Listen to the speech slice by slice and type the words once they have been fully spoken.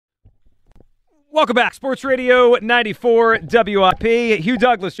Welcome back. Sports Radio 94 WIP. Hugh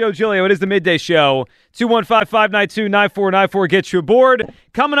Douglas, Joe Giglio. It is the midday show. 215-592-9494 gets you aboard.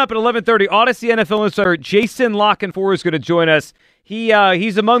 Coming up at 11:30, Odyssey NFL insider Jason Lockenfor is going to join us.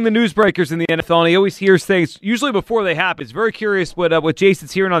 He's among the newsbreakers in the NFL, and he always hears things usually before they happen. He's very curious what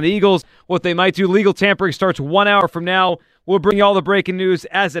Jason's hearing on the Eagles, what they might do. Legal tampering starts 1 hour from now. We'll bring you all the breaking news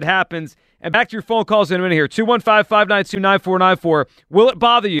as it happens. And back to your phone calls in a minute here. 215-592-9494. Will it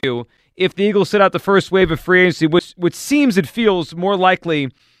bother you if the Eagles sit out the first wave of free agency, which seems it feels more likely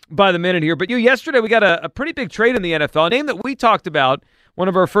by the minute here? But yesterday we got a pretty big trade in the NFL, a name that we talked about one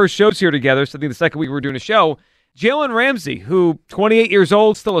of our first shows here together, so I think the second week we were doing a show, Jalen Ramsey, who 28 years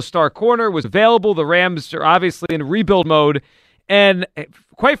old, still a star corner, was available. The Rams are obviously in rebuild mode, and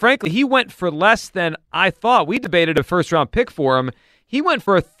quite frankly, he went for less than I thought. We debated a first-round pick for him. He went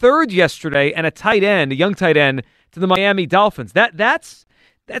for a third yesterday and a young tight end, to the Miami Dolphins. That's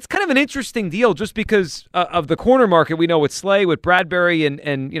kind of an interesting deal just because of the corner market. We know with Slay, with Bradbury,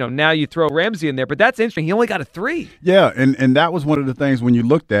 and now you throw Ramsey in there. But that's interesting. He only got a 3. Yeah, and that was one of the things when you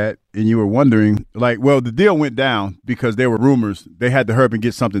looked at and you were wondering, the deal went down because there were rumors. They had to hurry up and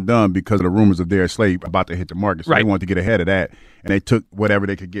get something done because of the rumors of Darius Slay about to hit the market. So They wanted to get ahead of that, and they took whatever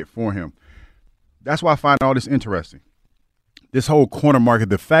they could get for him. That's why I find all this interesting. This whole corner market,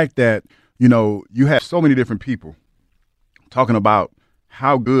 the fact that, you have so many different people talking about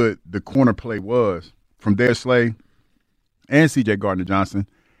how good the corner play was from Darius Slay and C.J. Gardner-Johnson,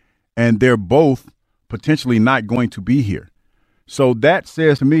 and they're both potentially not going to be here. So that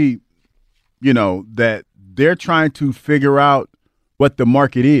says to me, that they're trying to figure out what the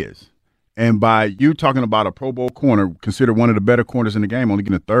market is. And by you talking about a Pro Bowl corner, considered one of the better corners in the game, only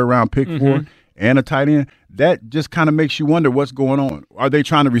getting a third-round pick for and a tight end, that just kind of makes you wonder what's going on. Are they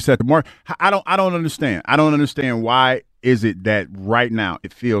trying to reset the market? I don't understand. I don't understand why is it that right now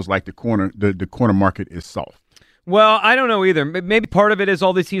it feels like the corner market is soft. Well, I don't know either. Maybe part of it is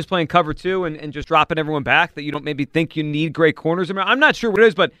all these teams playing cover 2 and just dropping everyone back, that you don't maybe think you need great corners. I'm not sure what it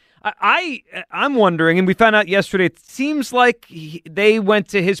is, but I'm wondering, and we found out yesterday, it seems like they went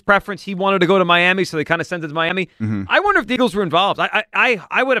to his preference. He wanted to go to Miami, so they kind of sent it to Miami. Mm-hmm. I wonder if the Eagles were involved.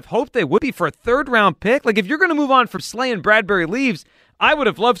 I would have hoped they would be for a third-round pick. Like, if you're going to move on from Slay and Bradbury leaves, I would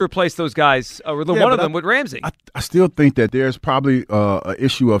have loved to replace those guys, or one of them with Ramsey. I still think that there's probably an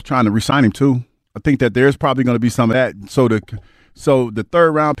issue of trying to re-sign him, too. I think that there's probably going to be some of that. So the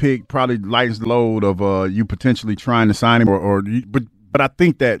third-round pick probably lightens the load of you potentially trying to sign him. But I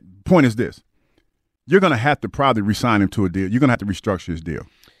think that point is this. You're going to have to probably re-sign him to a deal. You're going to have to restructure his deal.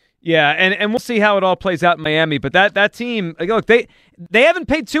 Yeah, and we'll see how it all plays out in Miami. But that team, look, they haven't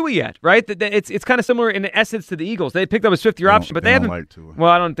paid Tua yet, right? It's kind of similar in essence to the Eagles. They picked up his 5th-year option, but they haven't. Like Tua.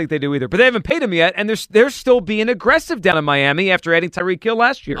 Well, I don't think they do either. But they haven't paid him yet, and they're still being aggressive down in Miami after adding Tyreek Hill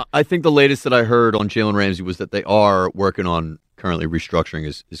last year. I think the latest that I heard on Jalen Ramsey was that they are working on currently restructuring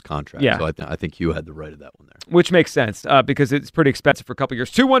his contract. Yeah. So I think Hugh had the right of that one there. Which makes sense because it's pretty expensive for a couple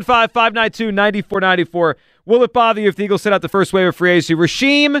years. 215-592-9494. Will it bother you if the Eagles set out the first wave of free agency?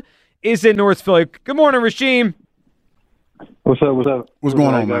 Rasheem is in North Philly. Good morning, Rasheem. What's up? What's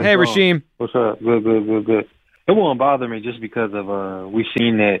going on, man? Hey, Rasheem. What's up? Good. It won't bother me just because of we've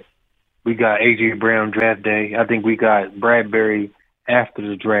seen that we got A.J. Brown draft day. I think we got Bradbury after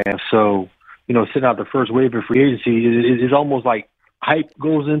the draft. So, sitting out the first wave of free agency is almost like hype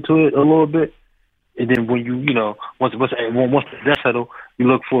goes into it a little bit. And then when once the dust settle, you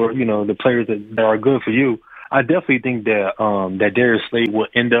look for, the players that are good for you. I definitely think that that Darius Slay will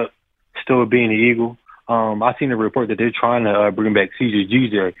end up still being the Eagle. I seen a report that they're trying to bring back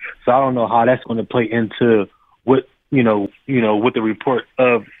CJ, so I don't know how that's going to play into what with the report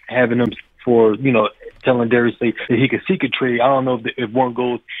of having them for telling Darius Slay that he could seek a trade. I don't know if one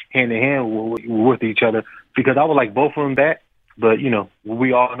goes hand in hand with each other, because I would like both of them back, but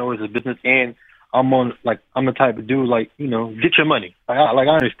we all know it's a business, and I'm the type of dude get your money. I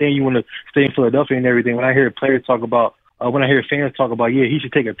understand you want to stay in Philadelphia and everything. When I hear players talk about. When I hear fans talk about, he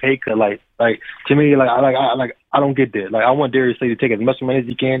should take a pay cut. To me, I don't get that. I want Darius Slay to take as much money as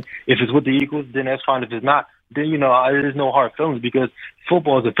he can. If it's with the Eagles, then that's fine. If it's not, then there's no hard feelings, because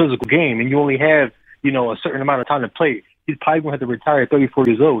football is a physical game, and you only have a certain amount of time to play. He's probably gonna have to retire at 34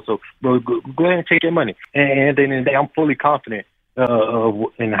 years old. So, bro, go ahead and take your money. And at the end of the day, I'm fully confident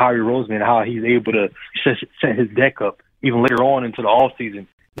in Howie Roseman, how he's able to set his deck up even later on into the off season.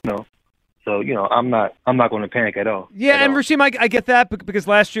 So, I'm not going to panic at all. Yeah, and Rasheem, I get that because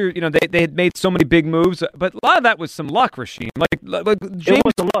last year, they had made so many big moves, but a lot of that was some luck, Rasheem. Like James, it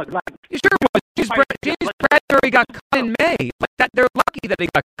was some luck. Sure it was. James Bradbury got cut in May. They're lucky that they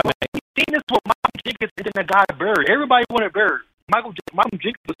got cut in May. This is what Mike Jenkins did in the guy Bird. Everybody wanted Bird. Michael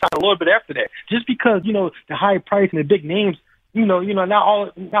Jenkins was signed a little bit after that. Just because, the high price and the big names, not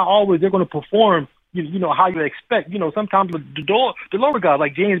always they're going to perform, how you expect. Sometimes the lower guys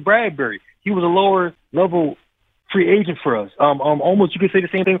like James Bradbury, he was a lower level free agent for us. Almost you could say the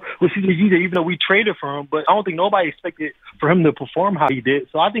same thing with CJ Jeter, even though we traded for him, but I don't think nobody expected for him to perform how he did.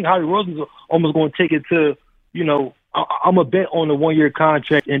 So I think Howie Roseman's almost going to take it to, I'm a bet on the 1-year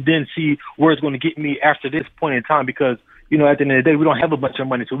contract and then see where it's going to get me after this point in time because, at the end of the day, we don't have a bunch of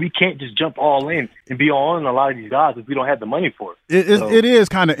money, so we can't just jump all in and be all in a lot of these guys if we don't have the money for it. It is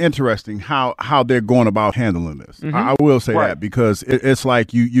kind of interesting how they're going about handling this. Mm-hmm. I will say that because it's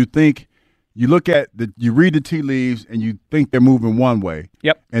like you think you look at you read the tea leaves and you think they're moving one way.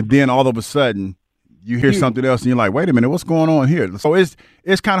 Yep. And then all of a sudden you hear something else and you're like, wait a minute, what's going on here? So it's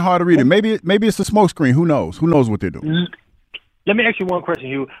kind of hard to read it. Maybe it's a smoke screen. Who knows? Who knows what they're doing? Let me ask you one question,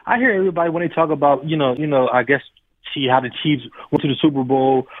 Hugh. I hear everybody when they talk about, I guess, see how the Chiefs went to the Super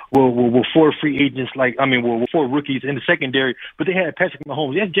Bowl with 4 free agents, with 4 rookies in the secondary, but they had Patrick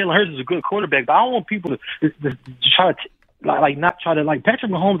Mahomes. Yes, Jalen Hurts is a good quarterback, but I don't want people to try to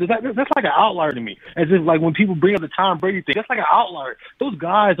Patrick Mahomes. That's like an outlier to me. As if when people bring up the Tom Brady thing, that's like an outlier. Those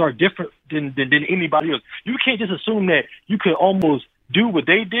guys are different than anybody else. You can't just assume that you could almost do what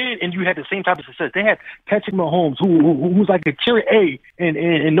they did and you had the same type of success. They had Patrick Mahomes, who's like a tier A,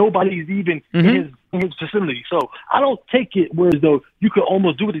 and nobody's even in his facility. So I don't take it whereas though you could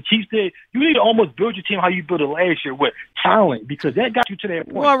almost do what the Chiefs did. You need to almost build your team how you built it last year with talent because that got you to that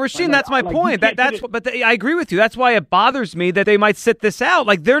point. Well, Rasheem, that's my point. I agree with you. That's why it bothers me that they might sit this out.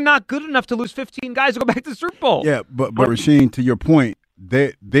 They're not good enough to lose 15 guys to go back to the Super Bowl. Yeah, but Rasheem, to your point,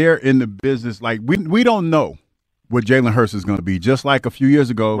 they're in the business. We don't know what Jalen Hurts is going to be. Just like a few years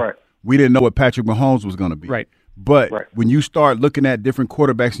ago, we didn't know what Patrick Mahomes was going to be. Right. But when you start looking at different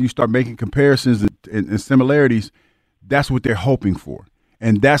quarterbacks and you start making comparisons and similarities, that's what they're hoping for.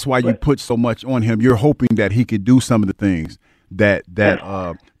 And that's why you put so much on him. You're hoping that he could do some of the things that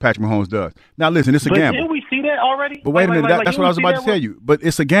Patrick Mahomes does. Now, listen, it's a gamble. Didn't we see that already? But wait a minute. That's what I was about to tell you. But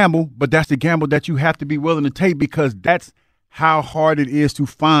it's a gamble, but that's the gamble that you have to be willing to take because that's how hard it is to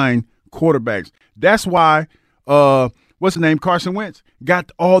find quarterbacks. That's why what's his name? Carson Wentz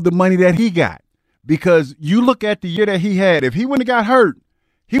got all the money that he got because you look at the year that he had. If he wouldn't have got hurt,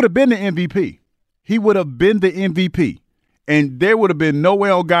 he would have been the MVP. He would have been the MVP. And there would have been no way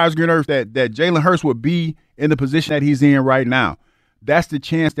on God's green earth that Jalen Hurts would be in the position that he's in right now. That's the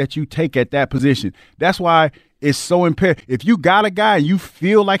chance that you take at that position. That's why it's so imperative. If you got a guy and you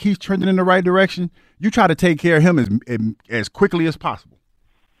feel like he's trending in the right direction, you try to take care of him as quickly as possible.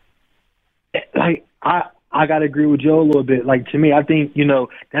 I got to agree with Joe a little bit. To me, I think,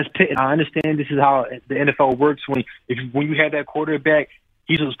 that's pitting. I understand this is how the NFL works. When you have that quarterback,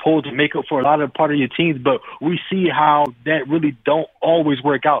 he's supposed to make up for a lot of part of your teams, but we see how that really don't always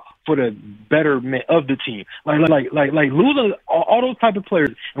work out for the betterment of the team. Like losing all those type of players,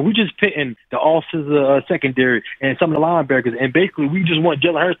 and we just pitting the offensive secondary and some of the linebackers, and basically we just want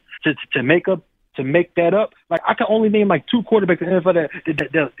Jalen Hurts to make that up. I can only name 2 quarterbacks in the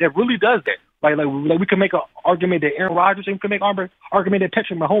NFL that really does that. We can make an argument that Aaron Rodgers, and we can make an argument that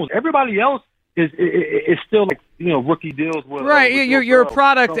Patrick Mahomes. Everybody else is still rookie deals. Right, you're a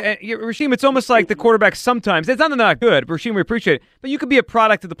product. Rasheem, it's almost like the quarterbacks sometimes. It's not that they're not good, Rasheem, we appreciate it. But you could be a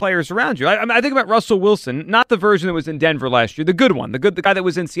product of the players around you. I think about Russell Wilson, not the version that was in Denver last year, the good one, the guy that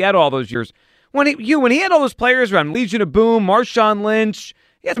was in Seattle all those years. When he had all those players around him, Legion of Boom, Marshawn Lynch,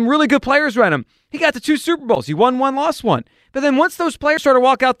 he had some really good players around him. He got to 2 Super Bowls. He won 1, lost 1. But then once those players started to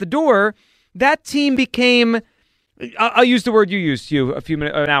walk out the door, that team became, I'll use the word you used,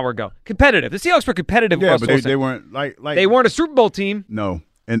 an hour ago, competitive. The Seahawks were competitive. Yeah, but they weren't they weren't a Super Bowl team. No,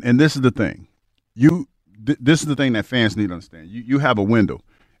 and this is the thing. This is the thing that fans need to understand. You have a window.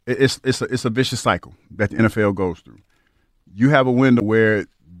 It's a vicious cycle that the NFL goes through. You have a window where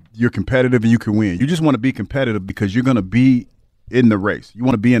you're competitive and you can win. You just want to be competitive because you're going to be in the race. You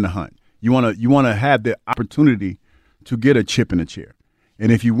want to be in the hunt. You want to have the opportunity to get a chip in the chair.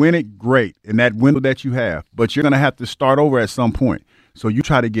 And if you win it, great, in that window that you have. But you're going to have to start over at some point. So you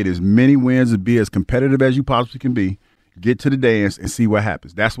try to get as many wins and be as competitive as you possibly can be, get to the dance, and see what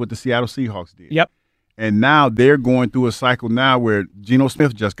happens. That's what the Seattle Seahawks did. Yep. And now they're going through a cycle now where Geno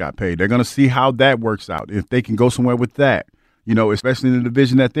Smith just got paid. They're going to see how that works out, if they can go somewhere with that, especially in the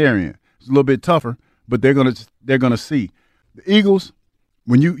division that they're in. It's a little bit tougher, but they're going to see. The Eagles,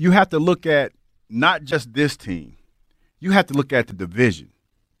 when you have to look at not just this team, you have to look at the division.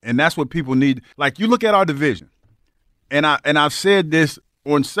 And that's what people need. You look at our division, and I've said this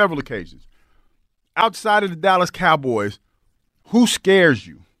on several occasions. Outside of the Dallas Cowboys, who scares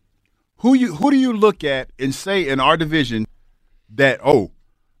you? Who do you look at and say in our division, that,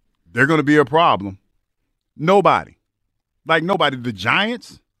 they're going to be a problem. Nobody. Like nobody. The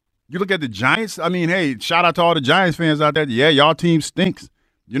Giants, you look at the Giants, I mean, hey, shout out to all the Giants fans out there. Yeah, y'all team stinks.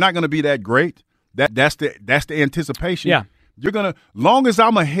 You're not going to be that great. That's the anticipation. Yeah. You're going to, long as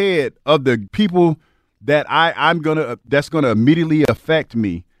I'm ahead of the people that that's going to immediately affect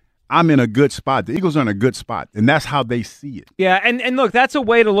me, I'm in a good spot. The Eagles are in a good spot, and that's how they see it. Yeah, and look, that's a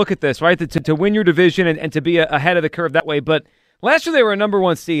way to look at this, right? To win your division and to be ahead of the curve that way. But last year they were a number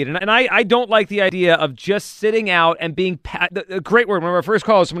one seed, and I don't like the idea of just sitting out and being a great word. One of our first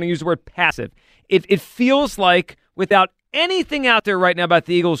calls, I'm going to use the word passive. It feels like without anything out there right now about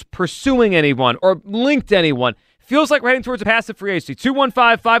the Eagles pursuing anyone or linked to anyone, feels like we're heading towards a passive free agency.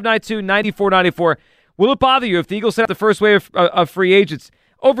 215-592-9494. Will it bother you if the Eagles set up the first wave of free agents?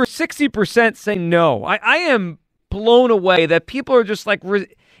 Over 60% say no. I am blown away that people are just like, are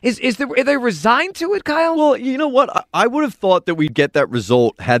they resigned to it, Kyle? Well, you know what? I would have thought that we'd get that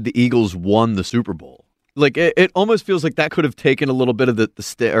result had the Eagles won the Super Bowl. Like, it almost feels like that could have taken a little bit of the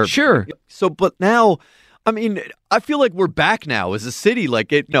stare. Sure. So, but now, I mean, I feel like we're back now as a city.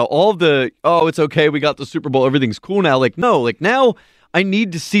 Like, all of the, it's okay, we got the Super Bowl, everything's cool now. Like, no, like now I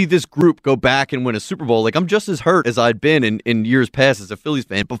need to see this group go back and win a Super Bowl. Like, I'm just as hurt as I'd been in years past as a Phillies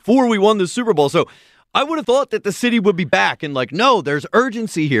fan before we won the Super Bowl. So I would have thought that the city would be back and like, no, there's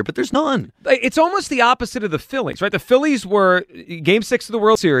urgency here, but there's none. It's almost the opposite of the Phillies, right? The Phillies were Game 6 of the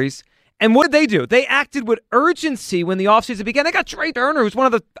World Series, and what did they do? They acted with urgency when the offseason began. They got Trey Turner, who's one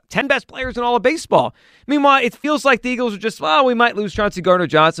of the 10 best players in all of baseball. Meanwhile, it feels like the Eagles are just, we might lose Chauncey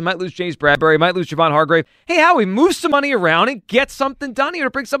Gardner-Johnson, might lose James Bradbury, might lose Javon Hargrave. Hey, Howie, move some money around and get something done here to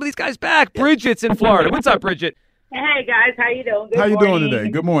bring some of these guys back. Bridget's in Florida. What's up, Bridget? Hey, guys. How you doing? How you doing today?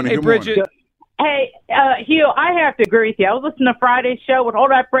 Good morning. Hey, Good Bridget. morning. Hey, Hugh, I have to agree with you. I was listening to Friday's show with all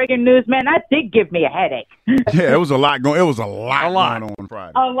that breaking news, man. That did give me a headache. Yeah, it was a lot going. It was a lot going on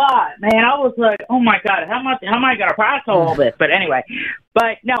Friday. A lot, man. I was like, oh my God, how am I going to process all this? But anyway,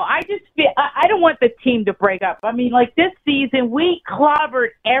 no, I just feel I don't want the team to break up. I mean, like this season, we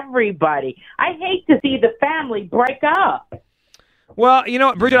clobbered everybody. I hate to see the family break up. Well, you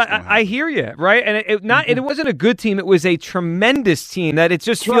know, Bridget, I hear you, right? And it wasn't a good team. It was a tremendous team that it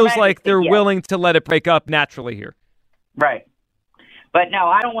just feels like they're willing to let it break up naturally here. Right. But no,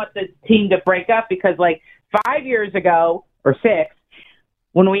 I don't want the team to break up because like 5 years ago or 6,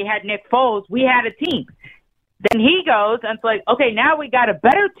 when we had Nick Foles, we had a team. Then he goes and it's like, okay, now we got a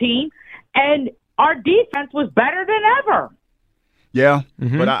better team and our defense was better than ever. Yeah,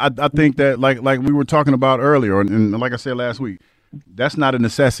 but I think that like we were talking about earlier and like I said last week, that's not a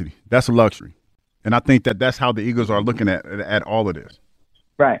necessity. That's a luxury. And I think that that's how the Eagles are looking at all of this.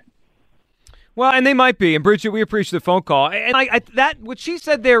 Right. Well, and they might be. And Bridget, we appreciate the phone call. And what she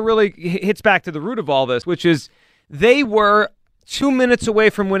said there really hits back to the root of all this, which is they were 2 minutes away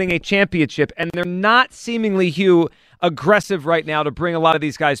from winning a championship, and they're not seemingly, Hugh, aggressive right now to bring a lot of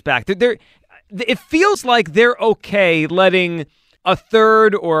these guys back. It feels like they're okay letting a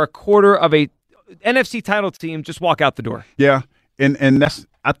third or a quarter of a NFC title team just walk out the door. Yeah. And that's,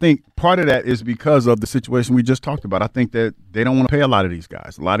 I think part of that is because of the situation we just talked about. I think that they don't want to pay a lot of these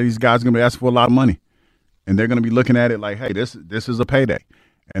guys. A lot of these guys are going to be asking for a lot of money. And they're going to be looking at it like, hey, this is a payday.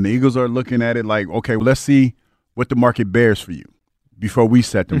 And the Eagles are looking at it like, okay, well, let's see what the market bears for you before we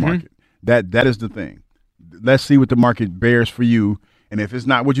set the market. That is the thing. Let's see what the market bears for you. And if it's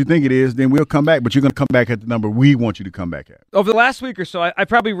not what you think it is, then we'll come back. But you're going to come back at the number we want you to come back at. Over the last week or so, I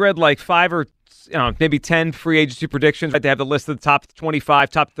probably read like 5 or maybe 10 free agency predictions. Right? They have the list of the top 25,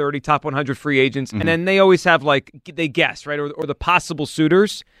 top 30, top 100 free agents. And then they always have they guess, right, or the possible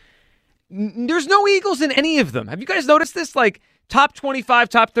suitors. There's no Eagles in any of them. Have you guys noticed this? Like top 25,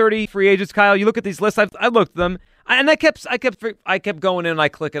 top 30 free agents, Kyle, you look at these lists. I looked at them. And I kept going in and I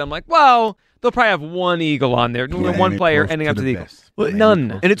click it. I'm like, well, they'll probably have one Eagle on there, one player ending up to the Eagles. Well,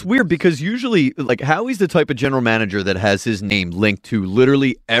 none. And it's weird because usually, like, Howie's the type of general manager that has his name linked to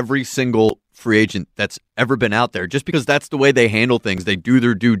literally every single free agent that's ever been out there, just because that's the way they handle things. They do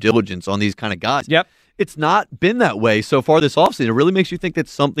their due diligence on these kind of guys. Yep. It's not been that way so far this offseason. It really makes you think that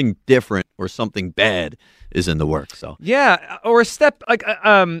something different or something bad is in the works. So yeah, or a step like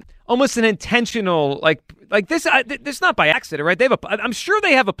almost an intentional like this. This not by accident, right? I'm sure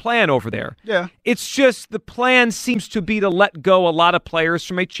they have a plan over there. Yeah, it's just the plan seems to be to let go a lot of players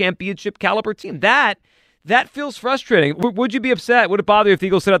from a championship caliber team. That feels frustrating. Would you be upset? Would it bother you if the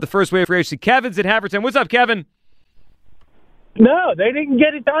Eagles set out the first wave for AFC? Kevin's in Haverton. What's up, Kevin? No, they didn't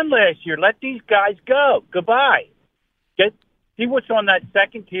get it done last year. Let these guys go. Goodbye. See what's on that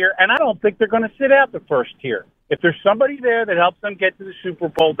second tier, and I don't think they're going to sit out the first tier. If there's somebody there that helps them get to the Super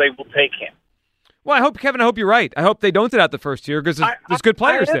Bowl, they will take him. Well, Kevin, I hope you're right. I hope they don't sit out the first year because there's good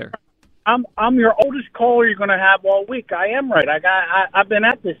players there. I'm your oldest caller you're going to have all week. I am right. I've been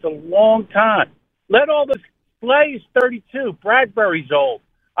at this a long time. Let all this play. Is 32. Bradbury's old.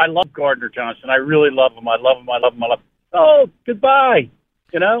 I love Gardner Johnson. I really love him. I love him. Oh, goodbye.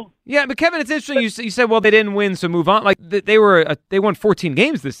 You know? Yeah, but Kevin, it's interesting. You said, well, they didn't win, so move on. Like they won 14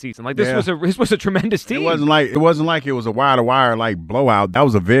 games this season. Like this was a tremendous team. It wasn't like it was a wire to wire like blowout. That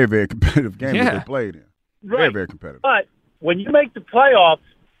was a very, very competitive game that they played in. Right. Very, very competitive. But when you make the playoffs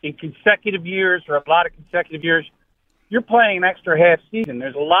in consecutive years or a lot of consecutive years, you're playing an extra half season.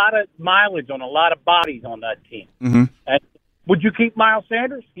 There's a lot of mileage on a lot of bodies on that team. Mm-hmm. And would you keep Miles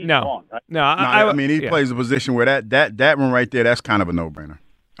Sanders? He's No. gone, right? No, I mean, he plays a position where that one right there, that's kind of a no-brainer.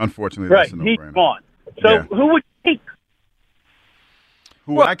 Unfortunately, right. that's a no-brainer. He's gone. So who would you keep?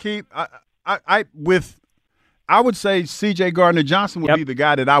 Who would I keep? I would say C.J. Gardner-Johnson would be the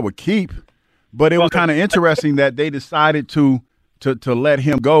guy that I would keep, but it was kind of interesting that they decided to let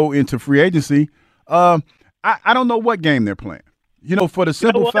him go into free agency. I don't know what game they're playing. You know, for the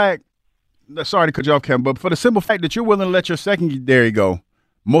simple fact – sorry to cut you off, Kevin, but for the simple fact that you're willing to let your secondary go,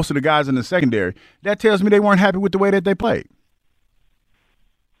 most of the guys in the secondary, that tells me they weren't happy with the way that they played.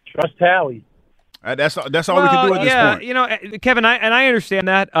 Trust Howie. That's all we can do at this point. You know, Kevin, I understand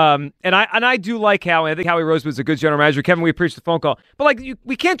that, and I do like Howie. I think Howie Roseman's a good general manager. Kevin, we appreciate the phone call, but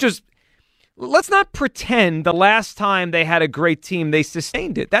we can't just let's not pretend the last time they had a great team they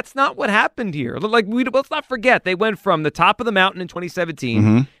sustained it. That's not what happened here. Let's not forget they went from the top of the mountain in 2017.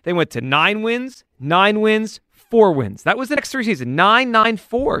 Mm-hmm. They went to 9 wins, 4 wins. That was the next 3 seasons,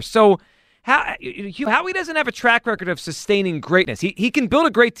 9-9-4. So. Howie doesn't have a track record of sustaining greatness. He can build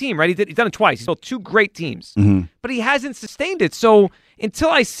a great team, right? He's done it twice. He's built 2 great teams, but he hasn't sustained it. So until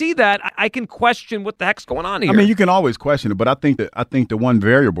I see that, I can question what the heck's going on here. I mean, you can always question it, but I think the one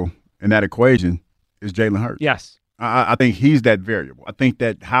variable in that equation is Jalen Hurts. Yes, I think he's that variable. I think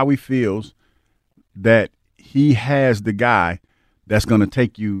that Howie feels that he has the guy that's going to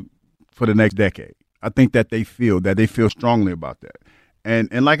take you for the next decade. I think that they feel strongly about that.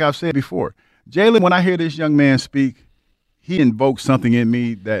 And like I've said before, Jalen, when I hear this young man speak, he invokes something in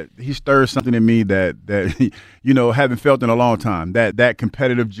me he stirs something in me that you know, haven't felt in a long time. That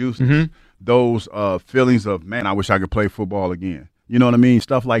competitive juice, those feelings of, man, I wish I could play football again. You know what I mean?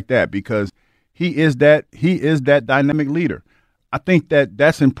 Stuff like that, because he is that dynamic leader. I think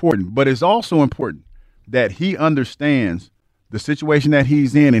that's important, but it's also important that he understands the situation that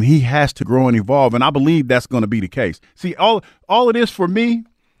he's in, and he has to grow and evolve, and I believe that's going to be the case. See, all of this for me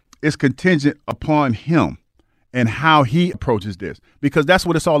is contingent upon him and how he approaches this, because that's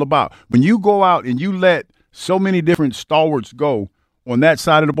what it's all about. When you go out and you let so many different stalwarts go on that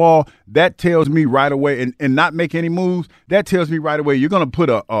side of the ball, that tells me right away, and not make any moves, that tells me right away you're going to put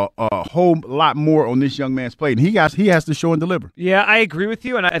a whole lot more on this young man's plate, and he has to show and deliver. Yeah, I agree with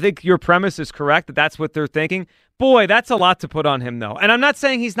you, and I think your premise is correct, that that's what they're thinking. Boy, that's a lot to put on him, though. And I'm not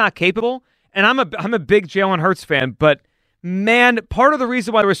saying he's not capable, and I'm a big Jalen Hurts fan, but, man, part of the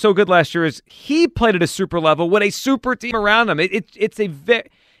reason why they were so good last year is he played at a super level with a super team around him. It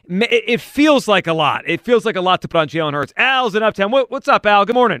feels like a lot. It feels like a lot to put on Jalen Hurts. Al's in Uptown. What's up, Al?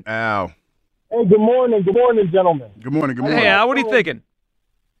 Good morning. Al. Hey, good morning. Good morning, gentlemen. Good morning. Hey, Al, what are you thinking?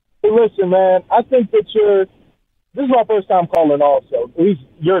 Hey, listen, man, I think that this is my first time calling also, at least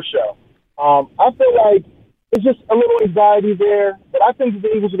your show. I feel like it's just a little anxiety there, but I think the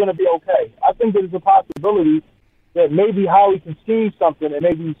Eagles are going to be okay. I think there's a possibility that maybe Howie can scheme something and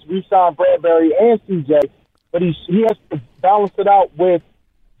maybe re-sign Bradbury and CJ, but he has to balance it out with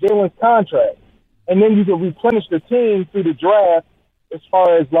Jalen's contract. And then you can replenish the team through the draft as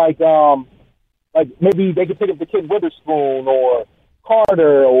far as like maybe they could pick up the kid Witherspoon or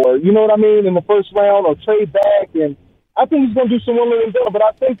Carter, or you know what I mean, in the first round, or trade back. And I think he's going to do some willing and done, but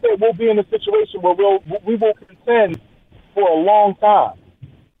I think that we'll be in a situation where we will contend for a long time.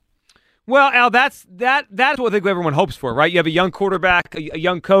 Well, Al, that's what I think everyone hopes for, right? You have a young quarterback, a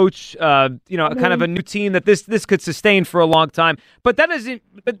young coach, kind of a new team that this could sustain for a long time. But that isn't.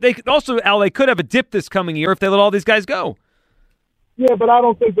 But they could also, Al, they could have a dip this coming year if they let all these guys go. Yeah, but I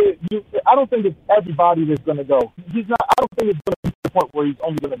don't think it's everybody that's going to go. I don't think it's going to be to the point where he's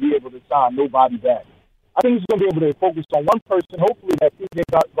only going to be able to sign nobody back. I think he's going to be able to focus on one person. Hopefully, that's C.J.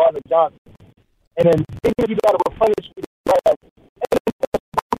 Gardner-Johnson, and then if you got to replenish the draft.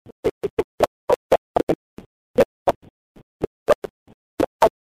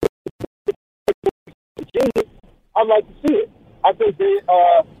 I'd like to see it. I think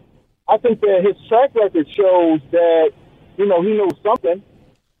that his track record shows that he knows something.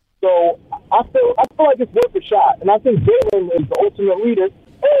 So I feel like it's worth a shot, and I think Jalen is the ultimate leader. And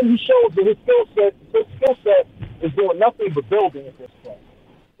he shows that his skill set is doing nothing but building at this point.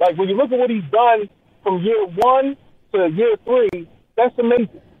 Like, when you look at what he's done from year 1 to year 3, that's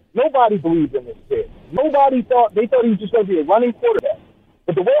amazing. Nobody believed in this kid. They thought he was just going to be a running quarterback.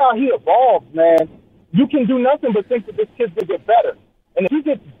 But the way how he evolves, man, you can do nothing but think that this kid's going to get better. And if he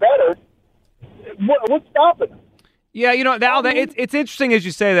gets better, what's stopping him? Yeah, Al, it's interesting as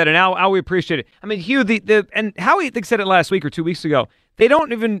you say that, and Al, we appreciate it. I mean, Hugh, and Howie, I think, said it last week or 2 weeks ago. They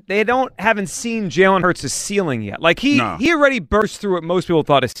haven't seen Jalen Hurts' ceiling yet. Like he already burst through what most people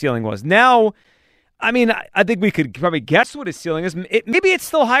thought his ceiling was. Now, I mean, I think we could probably guess what his ceiling is. Maybe it's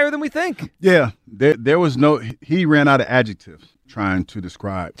still higher than we think. Yeah, there was he ran out of adjectives trying to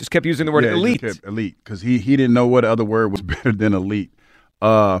describe. Just kept using the word elite. Elite, because he didn't know what other word was better than elite.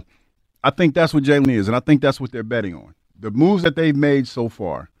 I think that's what Jalen is, and I think that's what they're betting on. The moves that they've made so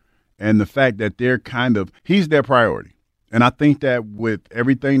far and the fact that he's their priority. And I think that with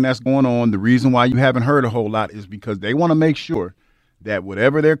everything that's going on, the reason why you haven't heard a whole lot is because they want to make sure that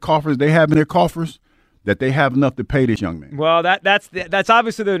whatever their coffers they have in their coffers, that they have enough to pay this young man. Well, that's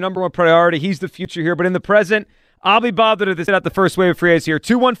obviously their number one priority. He's the future here. But in the present, I'll be bothered to sit out the first wave of free agents here.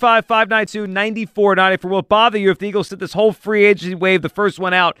 215-592-9490. Will it bother you if the Eagles sit this whole free agency wave, the first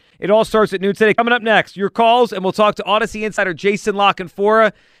one out? It all starts at noon today. Coming up next, your calls, and we'll talk to Odyssey insider Jason La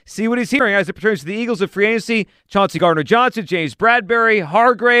Canfora. See what he's hearing as it pertains to the Eagles of free agency. Chauncey Gardner-Johnson, James Bradberry,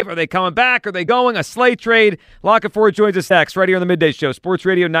 Hargrave. Are they coming back? Are they going? A slate trade. La Canfora joins us next right here on the Midday Show. Sports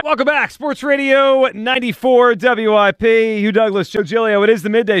Radio 9. Welcome back. Sports Radio 94 WIP. Hugh Douglas, Joe Giglio. It is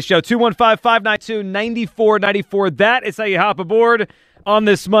the Midday Show. 215-592-9494. That is how you hop aboard on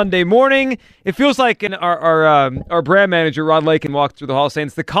this Monday morning. It feels like our brand manager, Rod Lakin, walked through the hall saying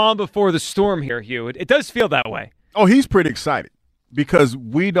it's the calm before the storm here, Hugh. It does feel that way. Oh, he's pretty excited. Because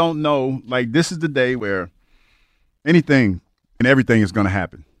we don't know, like, this is the day where anything and everything is going to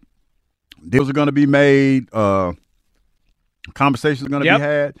happen. Deals are going to be made, conversations are going to be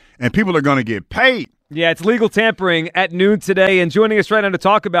had, and people are going to get paid. Yeah, it's legal tampering at noon today, and joining us right now to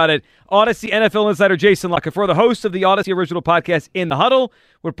talk about it, Odyssey NFL insider Jason La Canfora, the host of the Odyssey original podcast In the Huddle,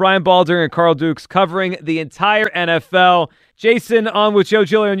 with Brian Baldinger and Carl Dukes covering the entire NFL. Jason, on with Joe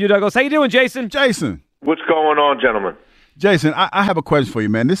Giglio and Hugh Douglas. How you doing, Jason? Jason. What's going on, gentlemen? Jason, I have a question for you,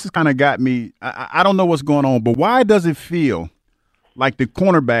 man. This has kind of got me. I don't know what's going on, but why does it feel like the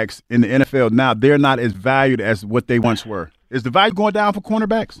cornerbacks in the NFL now, they're not as valued as what they once were? Is the value going down for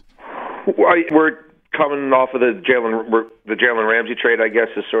cornerbacks? We're coming off of the Jalen Ramsey trade, I guess,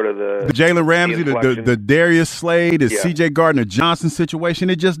 is sort of the Jalen Ramsey, the Darius Slade, the C.J. Gardner-Johnson situation.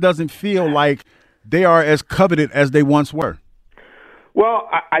 It just doesn't feel like they are as coveted as they once were. Well,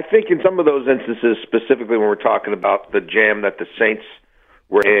 I think in some of those instances, specifically when we're talking about the jam that the Saints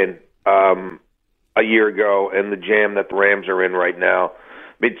were in a year ago and the jam that the Rams are in right now, I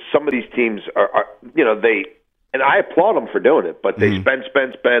mean, some of these teams are they, and I applaud them for doing it, but they spend,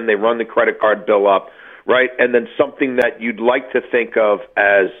 they run the credit card bill up, right? And then something that you'd like to think of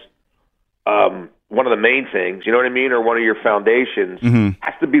as one of the main things, you know what I mean, or one of your foundations,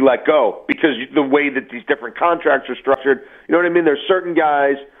 has to be let go because the way that these different contracts are structured, you know what I mean? There's certain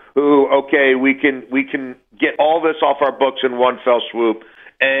guys who, okay, we can get all this off our books in one fell swoop,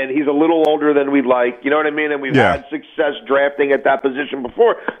 and he's a little older than we'd like, you know what I mean? And we've had success drafting at that position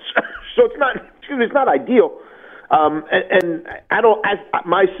before, so it's not ideal. And I don't.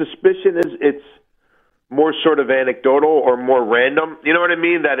 My suspicion is it's more sort of anecdotal or more random. You know what I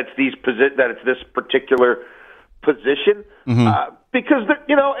mean? That it's that it's this particular position because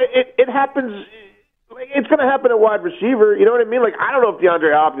it happens. It's going to happen at wide receiver. You know what I mean? Like I don't know if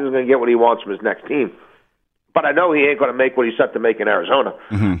DeAndre Hopkins is going to get what he wants from his next team, but I know he ain't going to make what he's set to make in Arizona.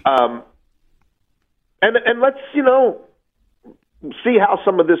 And let's see how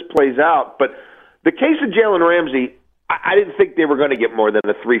some of this plays out. But the case of Jalen Ramsey, I didn't think they were going to get more than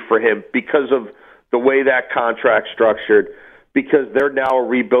a 3 for him because of the way that contract's structured, because they're now a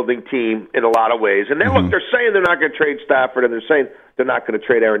rebuilding team in a lot of ways. And then, look, they're saying they're not going to trade Stafford, and they're saying they're not going to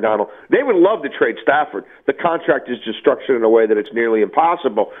trade Aaron Donald. They would love to trade Stafford. The contract is just structured in a way that it's nearly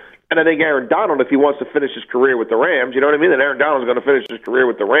impossible. And I think Aaron Donald, if he wants to finish his career with the Rams, you know what I mean? Then Aaron Donald's going to finish his career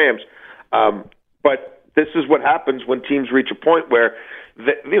with the Rams. But this is what happens when teams reach a point where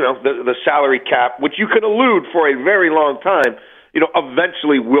the salary cap, which you could elude for a very long time,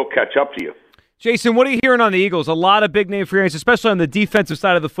 eventually will catch up to you. Jason, what are you hearing on the Eagles? A lot of big-name free agents, especially on the defensive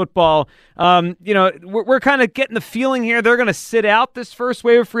side of the football. We're kind of getting the feeling here they're going to sit out this first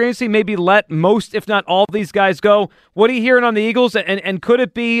wave of free agency, maybe let most, if not all, of these guys go. What are you hearing on the Eagles, and could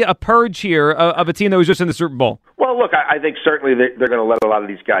it be a purge here of a team that was just in the Super Bowl? Well, look, I think certainly they're going to let a lot of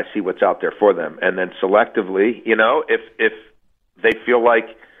these guys see what's out there for them, and then selectively, if they feel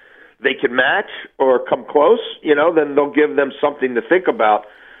like they can match or come close, then they'll give them something to think about.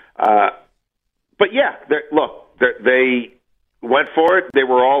 But yeah, they went for it. They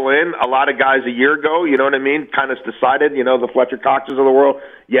were all in. A lot of guys a year ago, you know what I mean, kind of decided, the Fletcher Coxes of the world,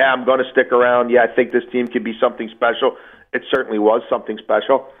 yeah, I'm going to stick around. Yeah, I think this team could be something special. It certainly was something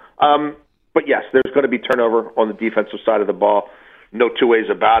special. But yes, there's going to be turnover on the defensive side of the ball. No two ways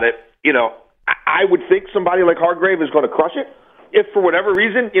about it. I would think somebody like Hargrave is going to crush it. If for whatever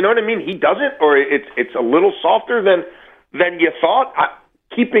reason, you know what I mean, he doesn't, or it's a little softer than you thought,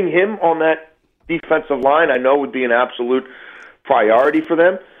 keeping him on that defensive line, I know would be an absolute priority for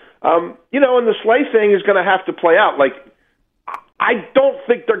them. And the Slay thing is going to have to play out. Like, I don't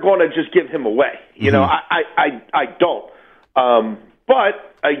think they're going to just give him away. I don't. But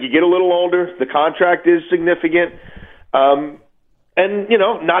you get a little older. The contract is significant. And,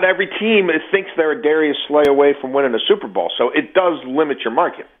 not every team thinks they're a Darius Slay away from winning a Super Bowl. So it does limit your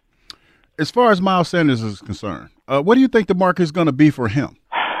market. As far as Miles Sanders is concerned, what do you think the market is going to be for him?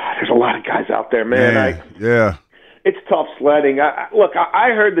 There's a lot of guys out there, man. Yeah. It's tough sledding. I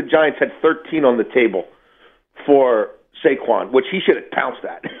heard the Giants had 13 on the table for Saquon, which he should have pounced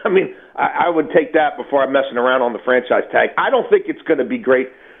at. I mean, I would take that before I'm messing around on the franchise tag. I don't think it's going to be great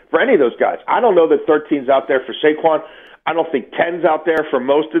for any of those guys. I don't know that 13's out there for Saquon. I don't think 10's out there for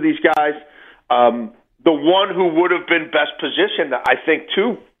most of these guys. The one who would have been best positioned, I think,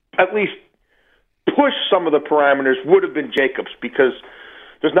 to at least push some of the parameters would have been Jacobs, because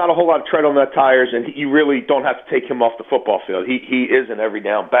there's not a whole lot of tread on that tires, and you really don't have to take him off the football field. He is an every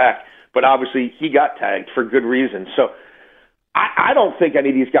down back, but obviously he got tagged for good reason. So I don't think any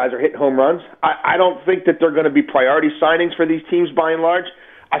of these guys are hitting home runs. I don't think that they're going to be priority signings for these teams by and large.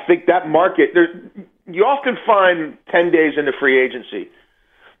 I think that market, you often find 10 days into free agency,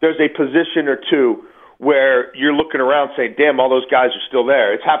 there's a position or two where you're looking around saying, damn, all those guys are still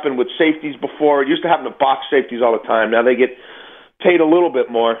there. It's happened with safeties before. It used to happen to box safeties all the time. Now they get paid a little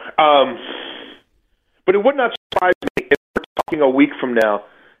bit more. But it would not surprise me if we're talking a week from now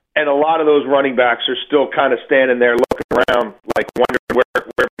and a lot of those running backs are still kind of standing there looking around like wondering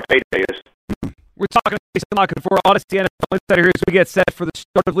where payday is. We're talking to Jason La Canfora, Odyssey NFL Insider here as we get set for the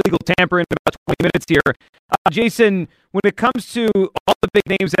start of legal tampering in about 20 minutes here. Jason, when it comes to all the big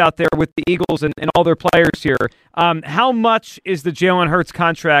names out there with the Eagles and all their players here, how much is the Jalen Hurts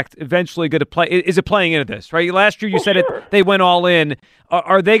contract eventually going to play? Is it playing into this, right? Last year you said sure. They went all in.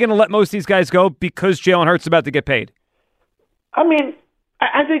 Are they going to let most of these guys go because Jalen Hurts is about to get paid? I mean,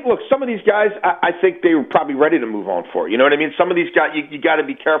 I think, look, some of these guys, I think they were probably ready to move on for. You know what I mean? Some of these guys, you got to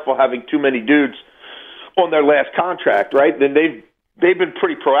be careful having too many dudes on their last contract, right? Then they've been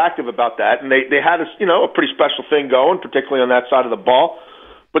pretty proactive about that, and they had a pretty special thing going, particularly on that side of the ball.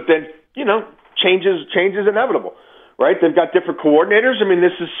 But then change is inevitable, right? They've got different coordinators. I mean,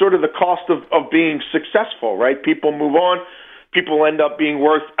 this is sort of the cost of being successful, right? People move on. People end up being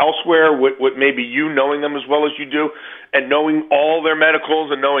worth elsewhere with maybe you knowing them as well as you do, and knowing all their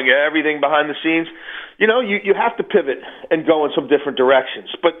medicals and knowing everything behind the scenes. You have to pivot and go in some different directions.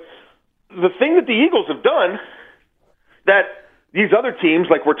 But the thing that the Eagles have done that these other teams,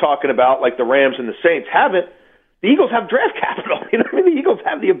 like we're talking about, like the Rams and the Saints, haven't, the Eagles have draft capital. The Eagles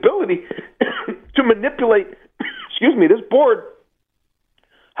have the ability to manipulate, this board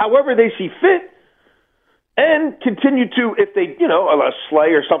however they see fit, and continue to, if they, a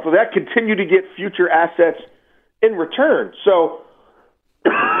Slay or something like that, continue to get future assets in return. So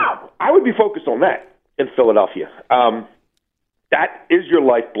I would be focused on that in Philadelphia. That is your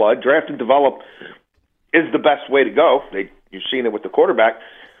lifeblood. Draft and develop is the best way to go. You've seen it with the quarterback.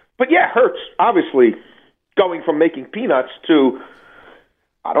 But yeah, Hurts, obviously, going from making peanuts to,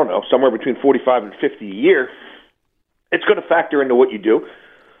 I don't know, somewhere between 45 and 50 a year, it's going to factor into what you do.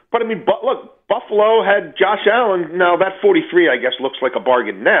 But, I mean, look, Buffalo had Josh Allen. Now, that 43, I guess, looks like a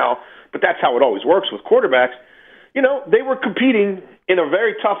bargain now, but that's how it always works with quarterbacks. They were competing in a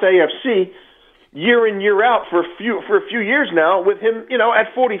very tough AFC year in, year out for a few years now with him,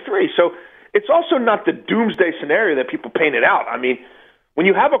 at 43. So it's also not the doomsday scenario that people painted out. I mean, when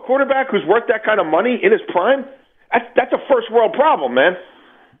you have a quarterback who's worth that kind of money in his prime, that's a first-world problem, man.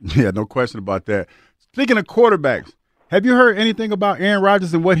 Yeah, no question about that. Speaking of quarterbacks, have you heard anything about Aaron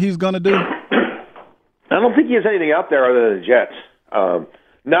Rodgers and what he's going to do? I don't think he has anything out there other than the Jets.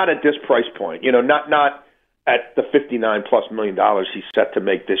 Not at this price point. Not at the $59+ million he's set to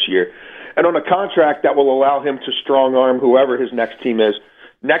make this year. And on a contract that will allow him to strong-arm whoever his next team is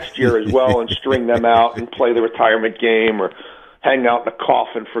next year as well and string them out and play the retirement game or hang out in a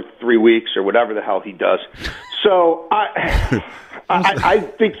coffin for 3 weeks or whatever the hell he does. So I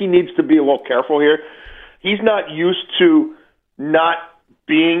think he needs to be a little careful here. He's not used to not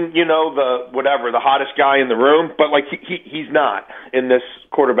being, the hottest guy in the room, but like he's not in this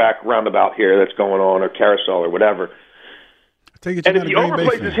quarterback roundabout here that's going on, or carousel or whatever. And if he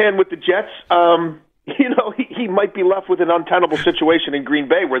overplays his hand with the Jets, he might be left with an untenable situation in Green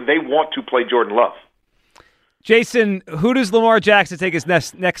Bay where they want to play Jordan Love. Jason, who does Lamar Jackson take his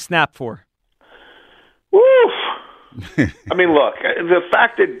next snap for? Woof. I mean, look, the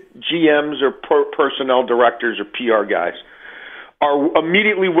fact that GMs or personnel directors or PR guys are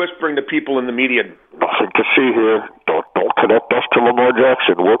immediately whispering to people in the media, nothing to see here. Don't connect us to Lamar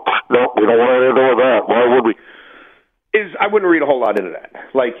Jackson. Whoops. No, we don't want anything to do with that. Why would we? I wouldn't read a whole lot into that.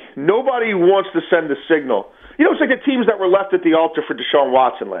 Like, nobody wants to send a signal. It's like the teams that were left at the altar for Deshaun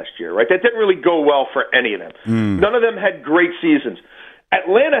Watson last year, right? That didn't really go well for any of them. None of them had great seasons.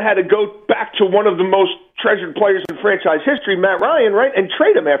 Atlanta had to go back to one of the most treasured players in franchise history, Matt Ryan, right, and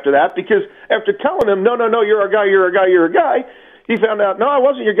trade him after that, because after telling him, no, you're a guy, he found out, no, I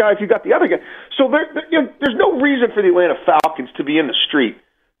wasn't your guy if you got the other guy. So there's no reason for the Atlanta Falcons to be in the street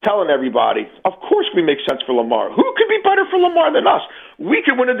telling everybody, of course we make sense for Lamar. Who could be better for Lamar than us? We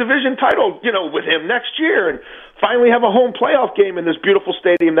could win a division title, with him next year and finally have a home playoff game in this beautiful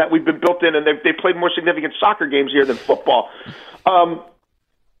stadium that we've been built in, and they played more significant soccer games here than football.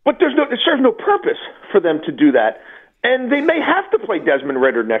 But it serves no purpose for them to do that. And they may have to play Desmond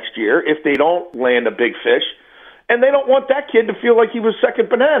Ridder next year if they don't land a big fish. And they don't want that kid to feel like he was second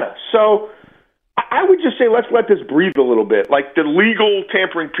banana. So I would just say let's let this breathe a little bit. Like, the legal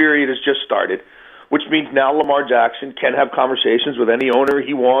tampering period has just started, which means now Lamar Jackson can have conversations with any owner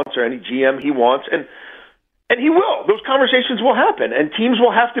he wants or any GM he wants. And he will. Those conversations will happen. And teams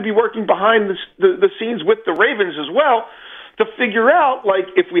will have to be working behind the scenes with the Ravens as well to figure out, like,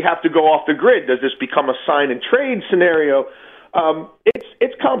 if we have to go off the grid, does this become a sign and trade scenario?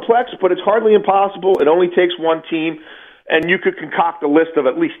 It's complex, but it's hardly impossible. It only takes one team, and you could concoct a list of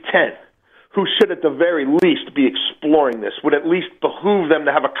at least 10 who should at the very least be exploring this, would at least behoove them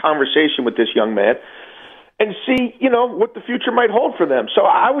to have a conversation with this young man and see, what the future might hold for them. So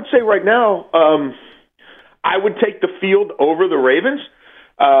I would say right now, I would take the field over the Ravens,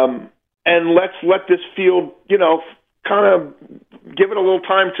 and let's let this field, kind of give it a little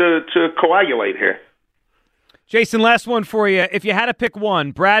time to coagulate here. Jason, last one for you. If you had to pick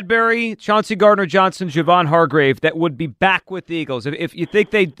one, Bradbury, Chauncey Gardner-Johnson, Javon Hargrave, that would be back with the Eagles. If you think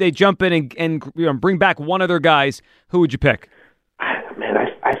they jump in and bring back one of their guys, who would you pick? Man,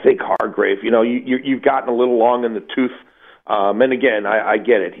 I think Hargrave. You've gotten a little long in the tooth. And again, I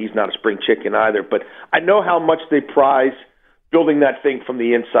get it. He's not a spring chicken either. But I know how much they prize building that thing from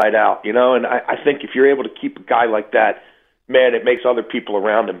the inside out, and I think if you're able to keep a guy like that, man, it makes other people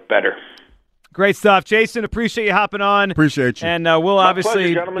around him better. Great stuff. Jason, appreciate you hopping on. Appreciate you. And we'll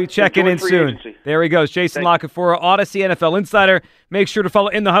obviously be checking in soon. Agency. There he goes. Jason La Canfora, Odyssey NFL Insider. Make sure to follow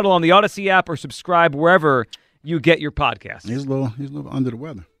In the Huddle on the Odyssey app or subscribe wherever you get your podcast. He's a little under the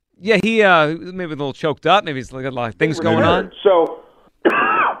weather. Yeah, he maybe a little choked up. Maybe he's got a lot of things going on. So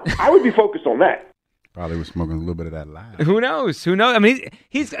I would be focused on that. Probably was smoking a little bit of that live. Who knows? I mean,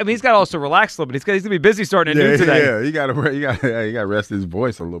 he's got to also relax a little bit. He's gonna be busy starting at noon today. Yeah, he got to rest his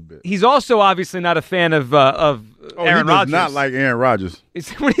voice a little bit. He's also obviously not a fan of Aaron Rodgers. He does not like Aaron Rodgers.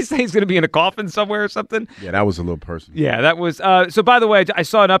 What did he say? He's going to be in a coffin somewhere or something? Yeah, that was a little personal. Yeah, that was. So, by the way, I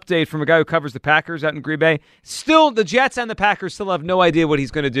saw an update from a guy who covers the Packers out in Green Bay. Still, the Jets and the Packers still have no idea what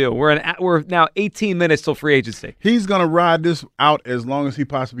he's going to do. We're now 18 minutes till free agency. He's going to ride this out as long as he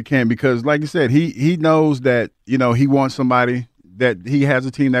possibly can because, like you said, he knows that he wants somebody, that he has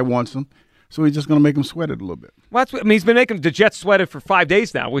a team that wants him. So he's just going to make him sweat it a little bit. Well, he's been making the Jets sweat it for 5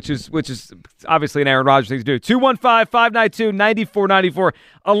 days now, which is obviously an Aaron Rodgers thing to do. 215-592-9494.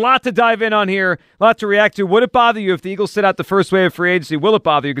 A lot to dive in on here, a lot to react to. Would it bother you if the Eagles sit out the first wave of free agency? Will it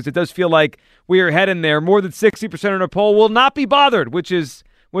bother you? Because it does feel like we are heading there. More than 60% on a poll will not be bothered, which is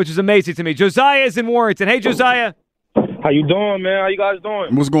amazing to me. Josiah is in Warrington. Hey, Josiah. How you doing, man? How you guys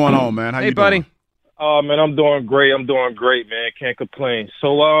doing? What's going on, man? How you buddy. doing? Man, I'm doing great, man. Can't complain.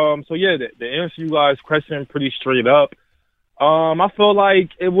 So yeah, to answer you guys' question pretty straight up, I feel like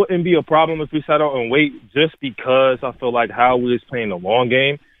it wouldn't be a problem if we sat out and wait just because I feel like Howard is playing the long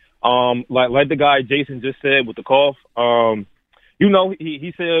game. Like the guy Jason just said with the cough,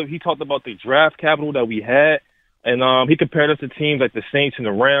 he said he talked about the draft capital that we had, and he compared us to teams like the Saints and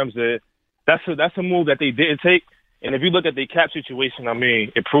the Rams. That's a move that they didn't take. And if you look at the cap situation, I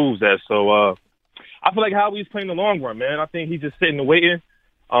mean, it proves that. So, I feel like Howie's playing the long run, man. I think he's just sitting and waiting,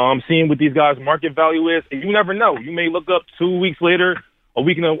 seeing what these guys' market value is. And you never know. You may look up 2 weeks later, a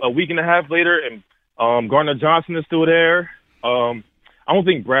week and a half later, and Gardner-Johnson is still there. I don't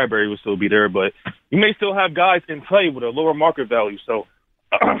think Bradbury will still be there, but you may still have guys in play with a lower market value. So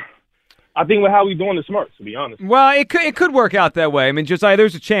I think with how we doing is smart, to be honest. Well, it could work out that way. I mean, Josiah,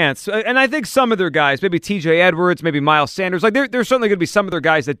 there's a chance. And I think some of their guys, maybe TJ Edwards, maybe Miles Sanders, like there's certainly going to be some of their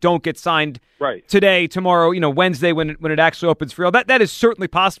guys that don't get signed today, tomorrow, Wednesday when it actually opens for real. That is certainly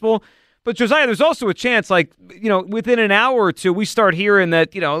possible. But Josiah, there's also a chance, within an hour or two, we start hearing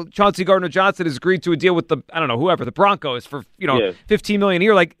that, Chauncey Gardner-Johnson has agreed to a deal with the Broncos for, $15 million a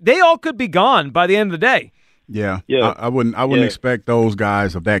year. Like, they all could be gone by the end of the day. Yeah. I wouldn't expect those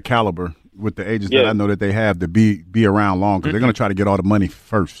guys of that caliber with the agents that I know that they have to be around long because they're going to try to get all the money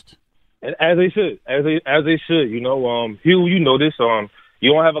first. And as they should, Hugh, you know this.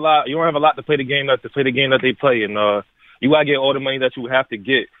 You don't have a lot to play the game that they play, and you gotta get all the money that you have to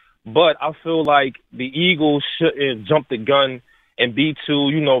get. But I feel like the Eagles shouldn't jump the gun and be too,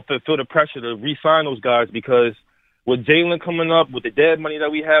 feel the pressure to re-sign those guys because with Jalen coming up, with the dead money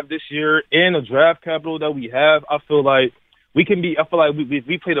that we have this year and the draft capital that we have, I feel like we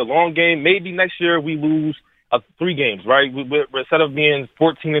played a long game. Maybe next year we lose 3 games, right? We're instead of being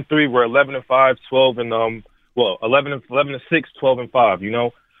 14-3, we're 11-5, 12 and 11-6,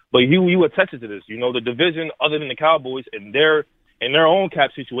 12-5. But you attached to this. The division, other than the Cowboys, and their own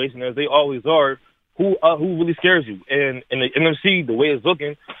cap situation as they always are. Who really scares you? And in the NFC, the way it's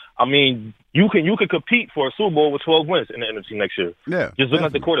looking, I mean, you can compete for a Super Bowl with 12 wins in the NFC next year. Yeah, just looking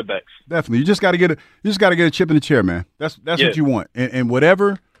at the quarterbacks. Definitely, you just got to get a chip in the chair, man. That's what you want. And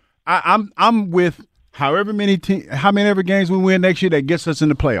whatever, I'm with however many games we win next year that gets us in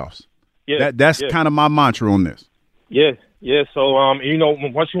the playoffs. Yeah, that's kind of my mantra on this. Yeah. So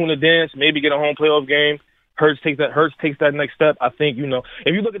once you win the dance, maybe get a home playoff game. Hurts takes that next step. I think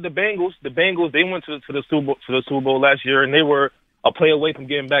if you look at the Bengals they went to the Super Bowl last year and they were a play away from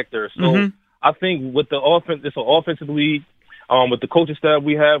getting back there. So I think with the offense, it's an offensive league. With the coaching staff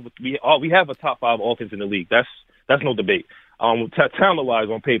we have a top 5 offense in the league. That's no debate. Talent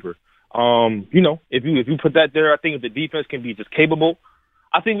wise on paper, if you put that there, I think if the defense can be just capable,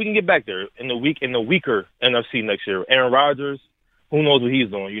 I think we can get back there in the weaker NFC next year. Aaron Rodgers. Who knows what he's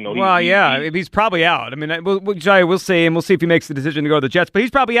doing? He's probably out. I mean, we'll see, and we'll see if he makes the decision to go to the Jets. But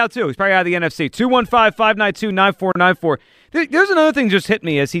he's probably out, too. He's probably out of the NFC. 215-592-9494. There's another thing just hit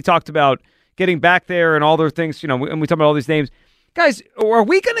me as he talked about getting back there and all those things, and we talk about all these names. Guys, are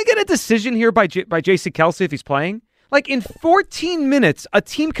we going to get a decision here by Jason Kelce if he's playing? Like, in 14 minutes, a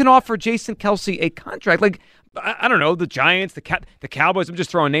team can offer Jason Kelce a contract. Like, I don't know, the Giants, the Cowboys, I'm just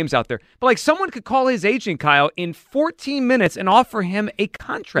throwing names out there. But, someone could call his agent, Kyle, in 14 minutes and offer him a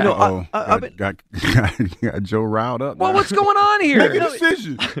contract. Got Joe riled up. Well, what's going on here? Make a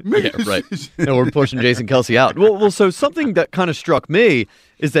decision. Right. No, we're pushing Jason Kelce out. Well, so something that kind of struck me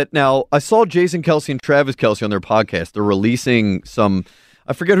is that now I saw Jason Kelce and Travis Kelce on their podcast. They're releasing some,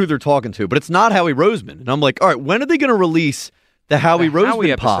 I forget who they're talking to, but it's not Howie Roseman. And I'm like, all right, when are they going to release the Howie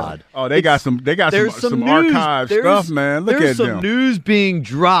Roseman pod? Oh, they got some archive stuff, man. Look at them. There's some news being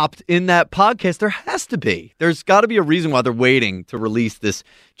dropped in that podcast. There has to be. There's got to be a reason why they're waiting to release this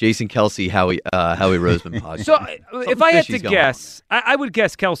Jason Kelce Howie Roseman podcast. So if I had to guess, I would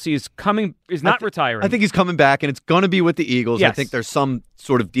guess Kelce is not retiring. I think he's coming back, and it's going to be with the Eagles. Yes. I think there's some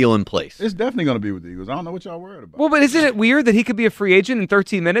sort of deal in place. It's definitely going to be with the Eagles. I don't know what y'all worried about. Well, but isn't it weird that he could be a free agent in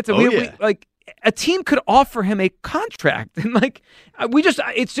 13 minutes? And a team could offer him a contract, and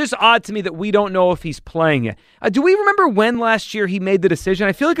it's just odd to me that we don't know if he's playing yet. Do we remember when last year he made the decision?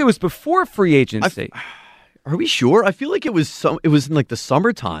 I feel like it was before free agency. Are we sure? I feel like it was in the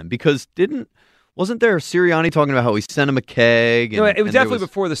summertime because wasn't there Sirianni talking about how he sent him a keg? No, it was definitely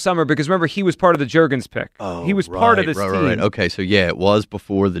before the summer because remember he was part of the Jurgens pick. Oh, he was part of this team. Right. Okay, so it was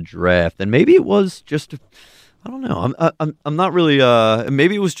before the draft, and maybe it was just. I don't know. I'm not really.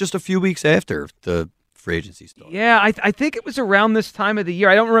 Maybe it was just a few weeks after the free agency started. Yeah, I think it was around this time of the year.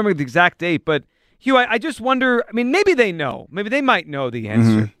 I don't remember the exact date, but Hugh, I just wonder. I mean, maybe they know. Maybe they might know the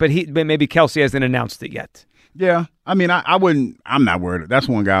answer, but maybe Kelce hasn't announced it yet. Yeah, I mean, I wouldn't. I'm not worried. That's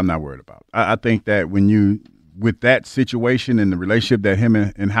one guy I'm not worried about. I think that with that situation and the relationship that him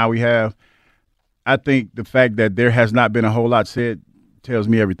and Howie have, I think the fact that there has not been a whole lot said tells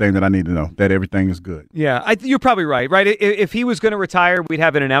me everything that I need to know, that everything is good. Yeah, you're probably right? If he was going to retire, we'd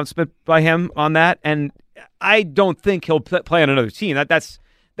have an announcement by him on that, and I don't think he'll play on another team.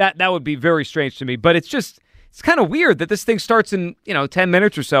 That would be very strange to me, but it's kind of weird that this thing starts in 10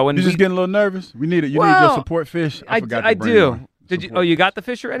 minutes or so. And you're just getting a little nervous? We need it. You need your support fish? I forgot to bring do. One. Did you? Oh, you got the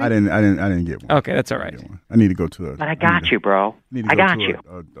fish already? I didn't get one. Okay, that's all right. I need to go to But I got you, bro. I got you.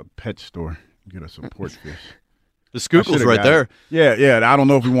 A pet store. Get a support fish. The Schuylkill's right there. Yeah. I don't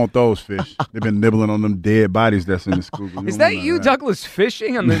know if we want those fish. They've been nibbling on them dead bodies that's in the Schuylkill. Is that you, Douglas,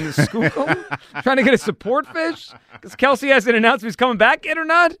 fishing on the Schuylkill? Trying to get a support fish? Because Kelsey hasn't announced if he's coming back yet or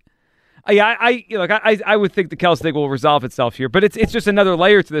not? I would think the Kelsey thing will resolve itself here, but it's just another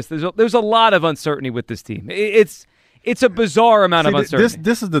layer to this. There's a lot of uncertainty with this team. It's a bizarre amount of uncertainty.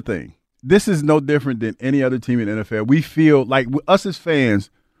 This is the thing. This is no different than any other team in the NFL. We feel like us as fans,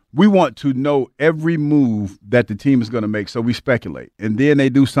 we want to know every move that the team is going to make, so we speculate. And then they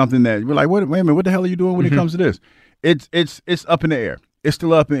do something that we're like, wait a minute, what the hell are you doing when it comes to this? It's up in the air. It's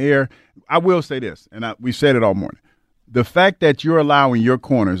still up in the air. I will say this, and we said it all morning. The fact that you're allowing your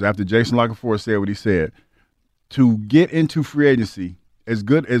corners, after Jason La-Canfora said what he said, to get into free agency as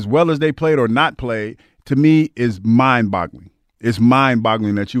well as they played or not played, to me is mind-boggling. It's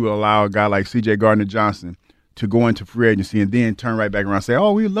mind-boggling that you would allow a guy like C.J. Gardner-Johnson to go into free agency and then turn right back around and say,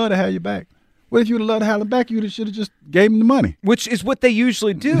 oh, we'd love to have you back. What if you would have loved to have him back? You should have just gave him the money. Which is what they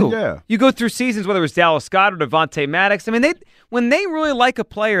usually do. Yeah. You go through seasons, whether it's Dallas Scott or Devontae Maddox. I mean, when they really like a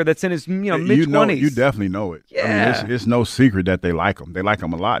player that's in his mid-20s. You definitely know it. Yeah. I mean, it's no secret that they like him. They like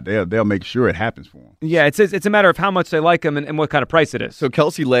him a lot. They'll make sure it happens for him. Yeah, it's a matter of how much they like him and what kind of price it is. So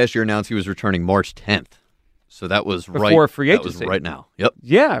Kelsey last year announced he was returning March 10th. So that was before free agency. That was right now. Yep.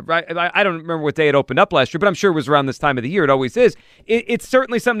 Yeah, right. I don't remember what day it opened up last year, but I'm sure it was around this time of the year. It always is. It's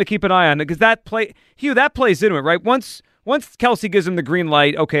certainly something to keep an eye on because that plays into it, right? Once Kelsey gives him the green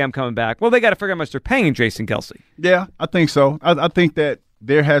light, okay, I'm coming back. Well, they got to figure out how much they're paying Jason Kelsey. Yeah, I think so. I think that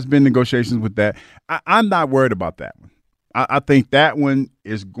there has been negotiations with that. I'm not worried about that one. I think that one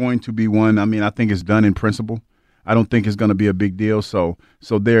is going to be one. I mean, I think it's done in principle. I don't think it's going to be a big deal. So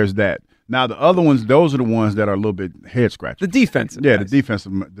there's that. Now the other ones, those are the ones that are a little bit head scratching. The defensive, yeah, the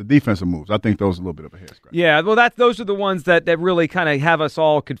defensive moves. I think those are a little bit of a head scratch. Yeah, well, those are the ones that really kind of have us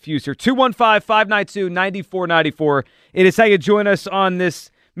all confused here. 215-592-9494. It is how you join us on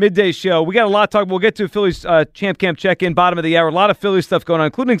this midday show. We got a lot to talk. We'll get to Phillies Champ Camp check-in, bottom of the hour. A lot of Phillies stuff going on,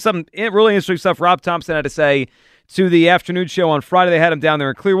 including some really interesting stuff Rob Thompson had to say to the afternoon show on Friday. They had him down there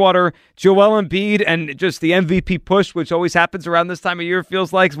in Clearwater. Joel Embiid and just the MVP push, which always happens around this time of year,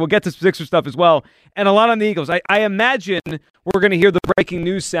 feels like. We'll get to Sixer stuff as well. And a lot on the Eagles. I imagine we're going to hear the breaking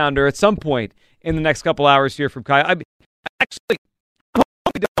news sounder at some point in the next couple hours here from Kyle. I'm hoping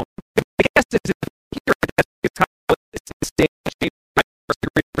we don't. I guess it's here. It's kind of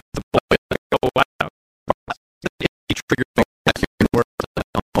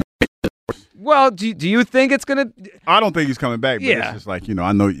Well, do you think it's going to – I don't think he's coming back, but it's just like,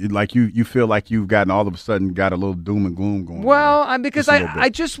 I know, like you feel like you've gotten all of a sudden got a little doom and gloom going on. Well, because I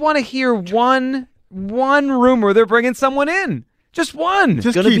just want to hear one rumor they're bringing someone in. Just one.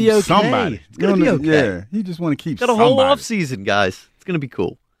 Just going to be okay. Somebody. It's going to be okay. Yeah, you just want to keep got a whole off season, guys. It's going to be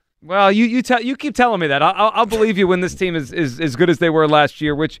cool. Well, you keep telling me that. I'll believe you when this team is as good as they were last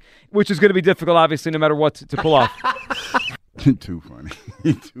year, which is going to be difficult, obviously, no matter what to pull off. Too funny.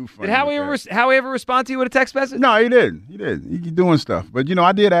 Too funny. Did Howie ever respond to you with a text message? No, he didn't. He's doing stuff. But,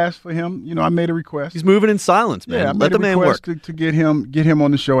 I did ask for him. I made a request. He's moving in silence, man. Yeah, Let the man work. To get him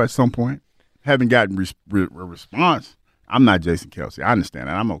on the show at some point. Haven't gotten a response. I'm not Jason Kelsey. I understand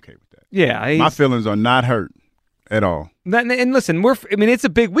that. I'm okay with that. Yeah. My feelings are not hurt at all. And listen, it's a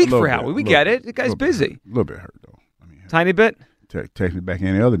big week for Howie. We get it. The guy's busy. A little bit hurt, though. Tiny bit? Text me back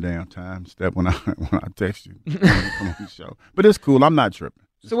any other damn time. Step when I text you. Come on the show. But it's cool. I'm not tripping.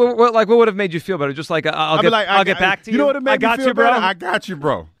 So what would have made you feel better? Just like I'll get back to you. You know what it made me feel bro. Better? I got you,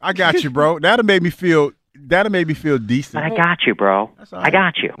 bro. That'll make me feel decent. But I got you, bro. I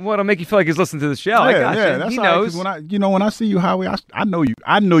got you. Well, it'll make you feel like he's listening to the show. I got you. That's he knows. Right, when I see you, Howie, I know you.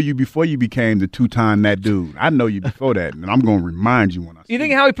 I know you before you became the two-time that dude. I know you before that, and I'm going to remind you when I see you.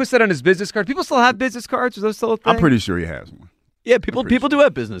 Think Howie puts that on his business card? People still have business cards? Is that still a thing? I'm pretty sure he has one. Yeah, people do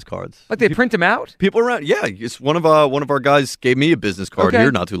have business cards. Like they print them out? People around. Yeah, it's one of our guys gave me a business card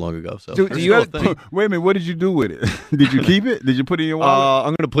here not too long ago. So do you have? Wait a minute, what did you do with it? Did you keep it? Did you put it in your wallet?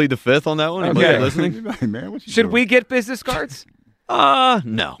 I'm going to plead the fifth on that one. Okay. Listening? Man, should we get business cards?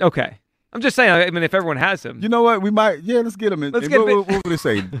 No. Okay. I'm just saying, if everyone has them. You know what? We might, let's get them. What would it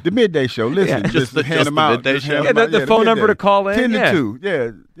say? The midday show. Listen, just hand them out. Midday show. Yeah, the phone number to call in. 10 to 2.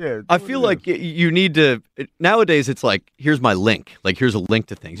 Yeah. I feel like you need to, nowadays it's like, here's my link. Like, here's a link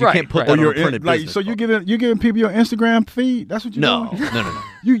to things. You can't put that on a printed business card. You giving people your Instagram feed? That's what you're doing?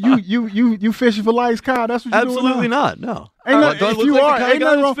 No. You fishing for likes, Kyle? That's what you're doing? Absolutely not, no. Ain't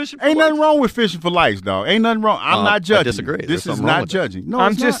nothing wrong with fishing for likes, dog. Ain't nothing wrong. I'm not judging. I disagree. This is not judging. No,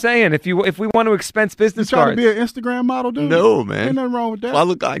 I'm just saying, if we want to expense business cards, trying to be an Instagram model, dude. No, man. Ain't nothing wrong with that. Well,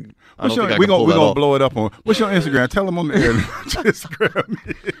 look, we're gonna blow it up on. What's your Instagram? Tell them on the air.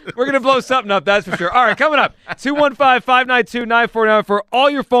 Instagram. We're going to blow something up, that's for sure. All right, coming up, 215-592-9494 for all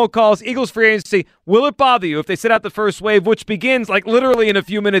your phone calls. Eagles free agency, will it bother you if they sit out the first wave, which begins like literally in a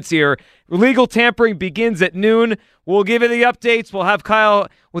few minutes here? Legal tampering begins at noon. We'll give you the updates. We'll have Kyle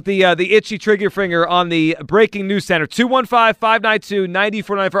with the itchy trigger finger on the breaking news center.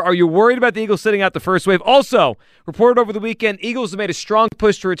 215-592-9494. Are you worried about the Eagles sitting out the first wave? Also, reported over the weekend, Eagles have made a strong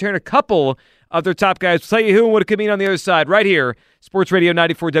push to return a couple of their top guys. We'll tell you who and what it could mean on the other side right here. Sports Radio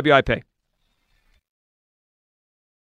 94 WIP.